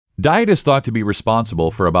Diet is thought to be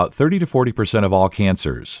responsible for about 30 to 40% of all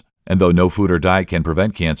cancers. And though no food or diet can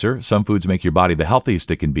prevent cancer, some foods make your body the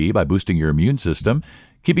healthiest it can be by boosting your immune system,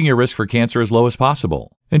 keeping your risk for cancer as low as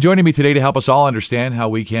possible. And joining me today to help us all understand how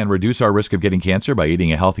we can reduce our risk of getting cancer by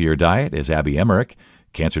eating a healthier diet is Abby Emerick,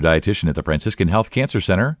 cancer dietitian at the Franciscan Health Cancer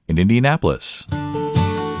Center in Indianapolis.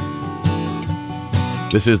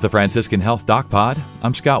 This is the Franciscan Health Doc Pod.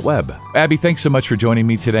 I'm Scott Webb. Abby, thanks so much for joining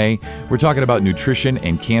me today. We're talking about nutrition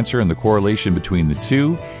and cancer and the correlation between the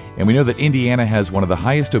two. And we know that Indiana has one of the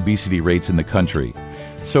highest obesity rates in the country.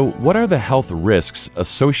 So what are the health risks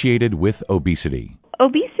associated with obesity?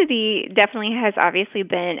 Obesity definitely has obviously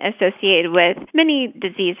been associated with many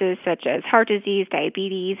diseases such as heart disease,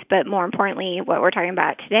 diabetes, but more importantly, what we're talking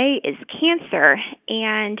about today is cancer.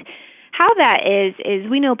 And how that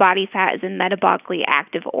is we know body fat is a metabolically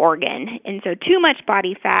active organ, and so too much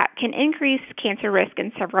body fat can increase cancer risk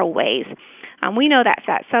in several ways. We know that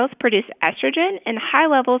fat cells produce estrogen, and high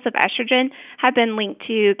levels of estrogen have been linked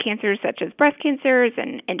to cancers such as breast cancers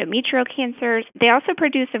and endometrial cancers. They also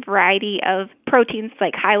produce a variety of proteins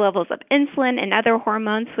like high levels of insulin and other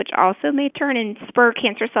hormones, which also may turn and spur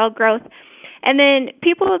cancer cell growth. And then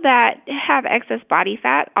people that have excess body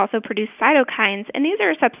fat also produce cytokines, and these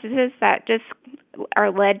are substances that just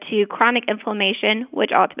are led to chronic inflammation,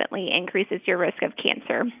 which ultimately increases your risk of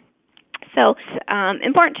cancer. So it's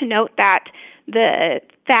important to note that the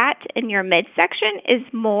fat in your midsection is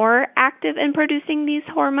more active in producing these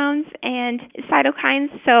hormones and cytokines.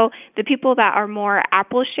 So the people that are more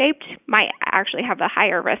apple-shaped might actually have a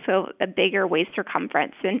higher risk of a bigger waist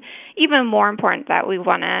circumference. And even more important that we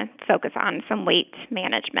want to focus on some weight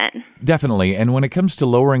management. Definitely. And when it comes to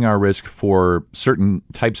lowering our risk for certain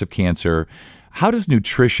types of cancer, how does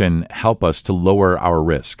nutrition help us to lower our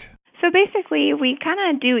risk? So basically, we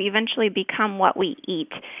kind of do eventually become what we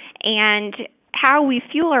eat. And how we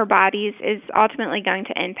fuel our bodies is ultimately going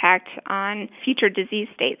to impact on future disease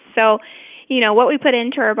states. So, what we put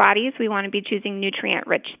into our bodies, we want to be choosing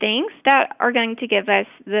nutrient-rich things that are going to give us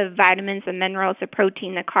the vitamins, the minerals, the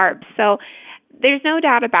protein, the carbs. So there's no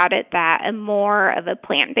doubt about it that a more of a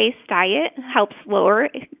plant-based diet helps lower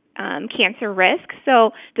cancer risk.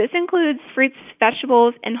 So this includes fruits,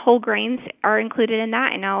 vegetables, and whole grains are included in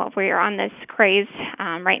that. I know we're on this craze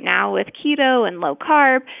right now with keto and low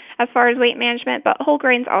carb as far as weight management, but whole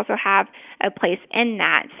grains also have a place in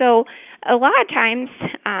that. So a lot of times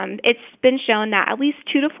it's been shown that at least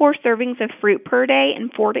 2 to 4 servings of fruit per day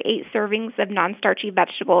and 4 to 8 servings of non-starchy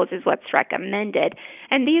vegetables is what's recommended.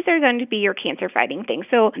 And these are going to be your cancer-fighting things.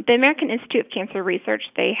 So the American Institute of Cancer Research,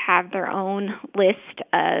 they have their own list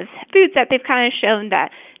of foods that they've kind of shown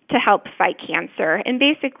that to help fight cancer. And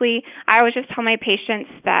basically, I always just tell my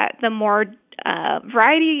patients that the more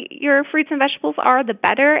variety your fruits and vegetables are, the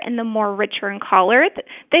better, and the more richer in color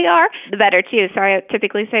they are, the better too. So I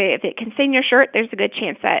typically say if it can stain your shirt, there's a good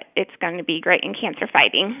chance that it's going to be great in cancer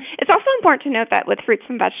fighting. It's also important to note that with fruits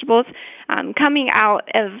and vegetables, coming out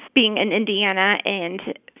of being in Indiana and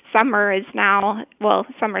summer's now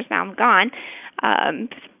gone,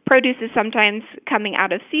 produce is sometimes coming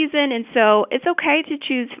out of season, and so it's okay to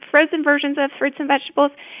choose frozen versions of fruits and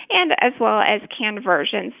vegetables and as well as canned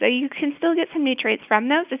versions. So you can still get some nutrients from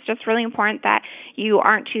those. It's just really important that you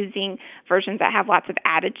aren't choosing versions that have lots of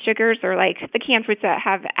added sugars or like the canned fruits that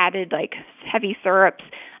have added like heavy syrups.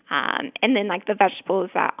 And then like the vegetables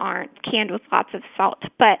that aren't canned with lots of salt.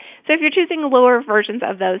 But so if you're choosing lower versions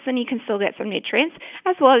of those, then you can still get some nutrients,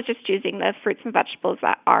 as well as just choosing the fruits and vegetables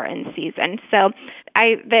that are in season. So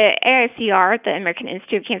the AICR, the American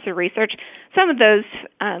Institute of Cancer Research, some of those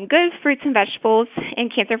good fruits and vegetables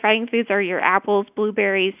and cancer-fighting foods are your apples,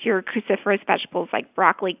 blueberries, your cruciferous vegetables like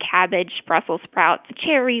broccoli, cabbage, Brussels sprouts,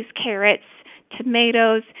 cherries, carrots,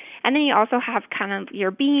 tomatoes, and then you also have kind of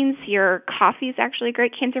your beans. Your coffee is actually a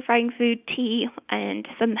great cancer-fighting food. Tea and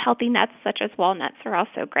some healthy nuts such as walnuts are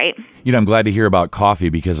also great. I'm glad to hear about coffee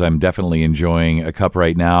because I'm definitely enjoying a cup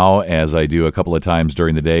right now, as I do a couple of times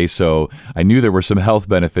during the day. So I knew there were some health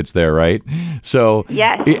benefits there, right? So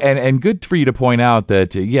yes, and good for you to point out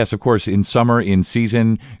that yes, of course, in summer, in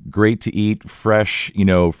season, great to eat fresh,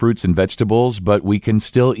 fruits and vegetables, but we can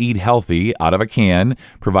still eat healthy out of a can,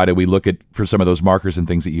 provided we look at for some of those markers and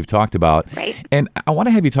things that you've talked about. Right. And I want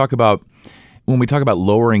to have you talk about, when we talk about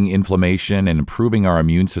lowering inflammation and improving our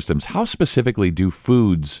immune systems, how specifically do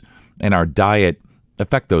foods and our diet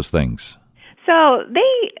affect those things? So So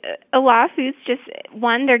a lot of foods just,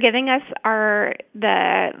 one, they're giving us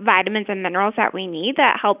the vitamins and minerals that we need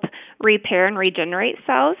that help repair and regenerate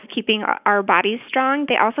cells, keeping our bodies strong.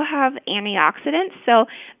 They also have antioxidants. So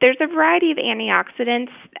there's a variety of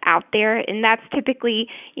antioxidants out there, and that's typically,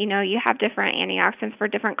 you have different antioxidants for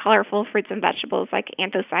different colorful fruits and vegetables like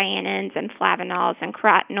anthocyanins and flavonols and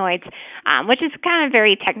carotenoids, which is kind of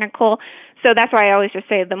very technical. So that's why I always just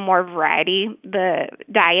say the more variety, the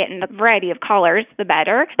diet and the variety of colors, the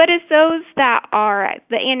better. But it's those that are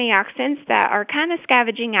the antioxidants that are kind of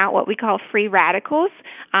scavenging out what we call free radicals,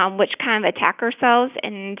 which kind of attack our cells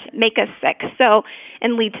and make us sick,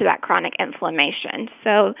 and lead to that chronic inflammation.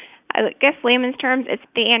 So I guess layman's terms, it's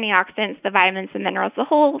the antioxidants, the vitamins and minerals, the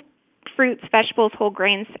whole fruits, vegetables, whole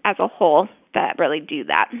grains as a whole that really do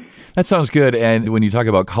that. That sounds good. And when you talk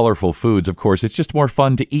about colorful foods, of course, it's just more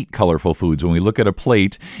fun to eat colorful foods. When we look at a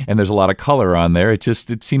plate and there's a lot of color on there, it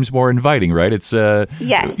seems more inviting, right? It's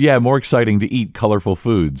more exciting to eat colorful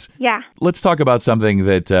foods. Yeah. Let's talk about something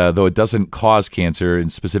that, though it doesn't cause cancer,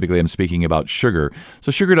 and specifically I'm speaking about sugar.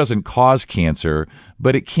 So sugar doesn't cause cancer,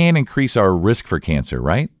 but it can increase our risk for cancer,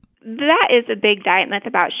 right? That is a big diet myth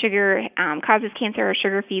about sugar causes cancer or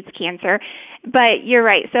sugar feeds cancer. But you're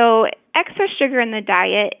right. So excess sugar in the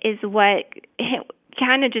diet is what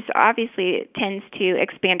kind of just obviously tends to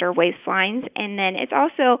expand our waistlines. And then it's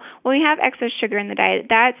also, when we have excess sugar in the diet,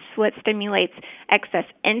 that's what stimulates excess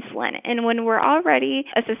insulin. And when we're already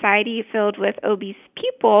a society filled with obese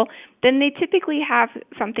people, then they typically have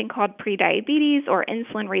something called prediabetes or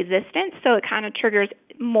insulin resistance. So it kind of triggers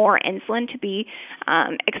more insulin to be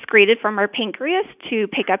excreted from our pancreas to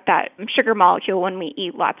pick up that sugar molecule when we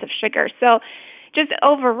eat lots of sugar. So just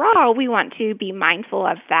overall, we want to be mindful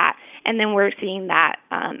of that. And then we're seeing that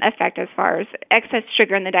effect as far as excess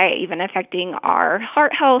sugar in the diet, even affecting our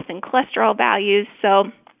heart health and cholesterol values. So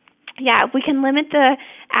yeah, if we can limit the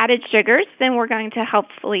added sugars, then we're going to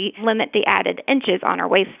hopefully limit the added inches on our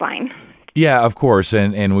waistline. Yeah, of course,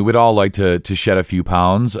 and we would all like to shed a few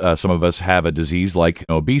pounds. Some of us have a disease like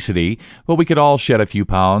obesity, but we could all shed a few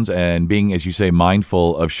pounds, and being, as you say,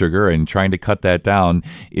 mindful of sugar and trying to cut that down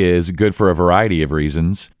is good for a variety of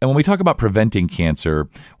reasons. And when we talk about preventing cancer,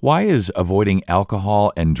 why is avoiding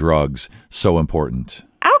alcohol and drugs so important?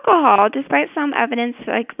 Alcohol, despite some evidence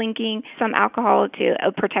like linking some alcohol to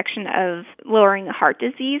a protection of lowering heart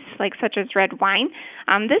disease, like such as red wine,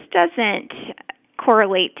 this doesn't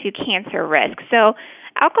correlate to cancer risk. So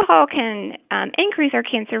alcohol can increase our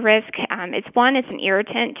cancer risk. It's an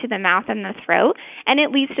irritant to the mouth and the throat, and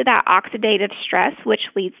it leads to that oxidative stress, which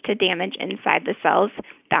leads to damage inside the cells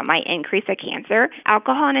that might increase a cancer.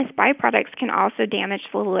 Alcohol and its byproducts can also damage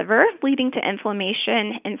the liver, leading to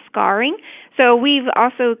inflammation and scarring. So we've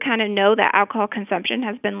also kind of know that alcohol consumption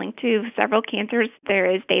has been linked to several cancers. There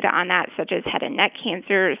is data on that, such as head and neck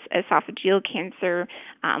cancers, esophageal cancer,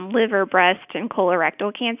 liver, breast, and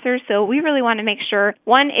colorectal cancer. So we really want to make sure,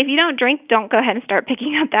 one, if you don't drink, don't go ahead and start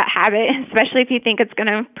picking up that habit, especially if you think it's going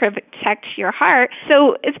to protect your heart.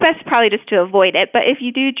 So it's best probably just to avoid it. But if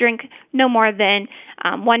you do drink, no more than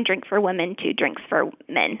 1 drink for women, 2 drinks for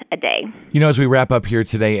men a day. As we wrap up here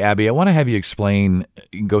today, Abby, I want to have you explain,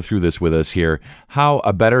 go through this with us here, how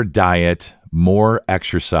a better diet, more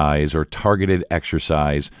exercise or targeted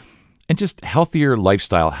exercise, and just healthier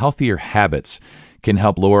lifestyle, healthier habits can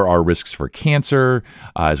help lower our risks for cancer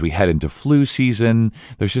as we head into flu season.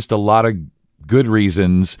 There's just a lot of good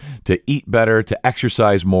reasons to eat better, to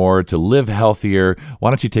exercise more, to live healthier.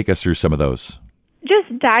 Why don't you take us through some of those?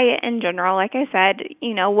 Just diet in general, like I said,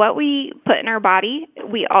 what we put in our body,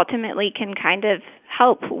 we ultimately can kind of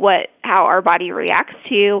help how our body reacts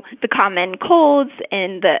to the common colds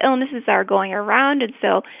and the illnesses that are going around. And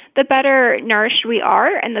so the better nourished we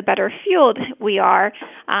are and the better fueled we are,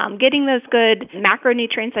 getting those good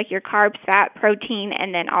macronutrients like your carbs, fat, protein,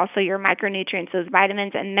 and then also your micronutrients, those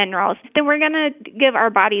vitamins and minerals, then we're going to give our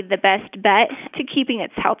body the best bet to keeping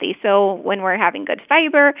it healthy. So when we're having good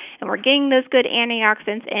fiber and we're getting those good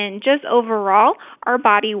antioxidants, and just overall, our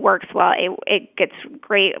body works well. It gets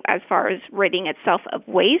great as far as ridding itself of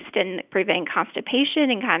waste and preventing constipation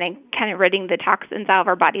and kind of ridding the toxins out of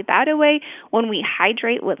our body that way. When we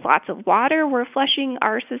hydrate with lots of water, we're flushing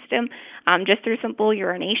our system just through simple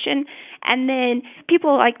urination. And then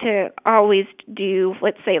people like to always do,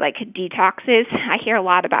 let's say, like detoxes. I hear a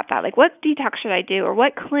lot about that. Like, what detox should I do, or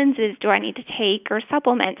what cleanses do I need to take, or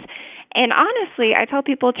supplements? And honestly, I tell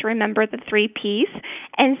people to remember the 3 Ps.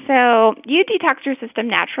 And so you detox your system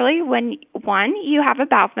naturally when, 1, you have a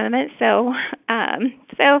bowel movement. So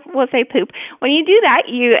So we'll say poop. When you do that,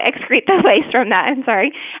 you excrete the waste from that. I'm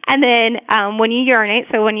sorry. And then when you urinate,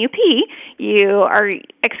 so when you pee, you are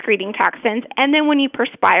excreting toxins. And then when you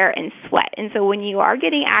perspire and sweat. And so when you are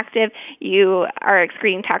getting active, you are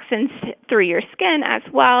excreting toxins through your skin as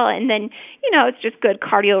well. And then, it's just good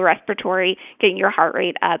cardiorespiratory, getting your heart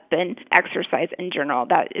rate up, and exercise in general.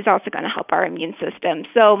 That is also going to help our immune system.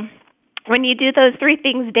 So when you do those 3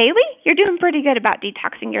 things daily, you're doing pretty good about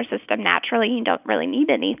detoxing your system naturally. You don't really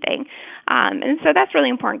need anything. And so that's really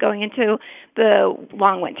important going into the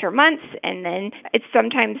long winter months. And then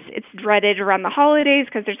sometimes it's dreaded around the holidays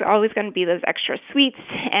because there's always going to be those extra sweets.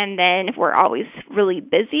 And then we're always really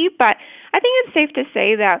busy. But I think it's safe to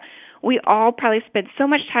say that we all probably spend so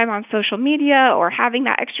much time on social media or having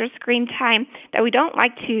that extra screen time that we don't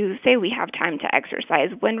like to say we have time to exercise,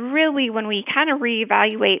 when really, when we kind of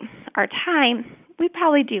reevaluate our time, we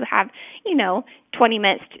probably do have, 20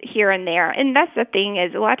 minutes here and there. And that's the thing,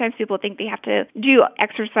 is a lot of times people think they have to do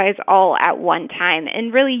exercise all at one time.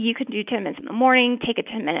 And really, you can do 10 minutes in the morning, take a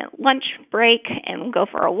 10-minute lunch break and go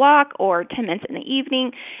for a walk, or 10 minutes in the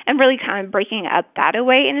evening, and really kind of breaking up that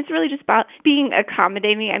away. And it's really just about being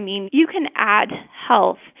accommodating. I mean, you can add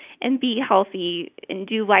health and be healthy and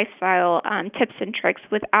do lifestyle tips and tricks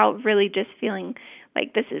without really just feeling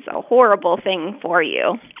like this is a horrible thing for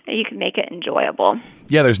you. You can make it enjoyable.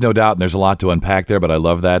 Yeah, there's no doubt, and there's a lot to unpack there, but I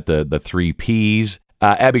love that, the 3 Ps.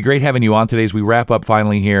 Abby, great having you on today as we wrap up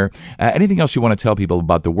finally here. Anything else you want to tell people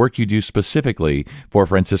about the work you do specifically for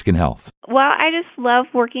Franciscan Health? Well, I just love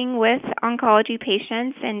working with oncology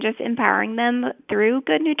patients and just empowering them through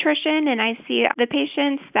good nutrition. And I see the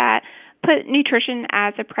patients that put nutrition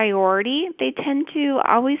as a priority, they tend to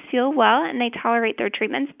always feel well and they tolerate their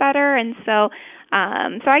treatments better. And so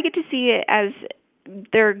I get to see it as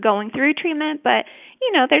they're going through treatment, but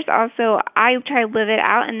there's also, I try to live it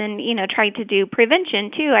out and then, try to do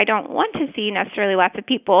prevention too. I don't want to see necessarily lots of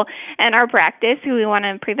people in our practice who we want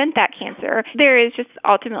to prevent that cancer. There is just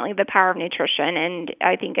ultimately the power of nutrition, and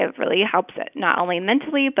I think it really helps it not only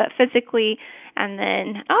mentally, but physically, and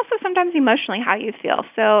then also sometimes emotionally how you feel.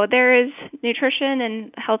 So there is nutrition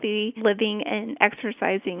and healthy living and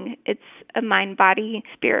exercising. It's a mind, body,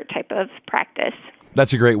 spirit type of practice.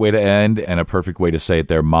 That's a great way to end, and a perfect way to say it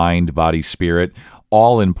there. Mind, body, spirit,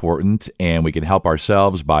 all important, and we can help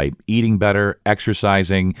ourselves by eating better,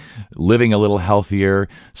 exercising, living a little healthier.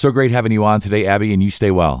 So great having you on today, Abby, and you stay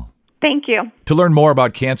well. Thank you. To learn more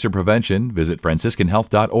about cancer prevention, visit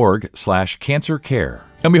franciscanhealth.org/cancercare.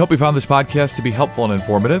 And we hope you found this podcast to be helpful and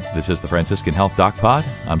informative. This is the Franciscan Health Doc Pod.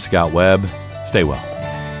 I'm Scott Webb. Stay well.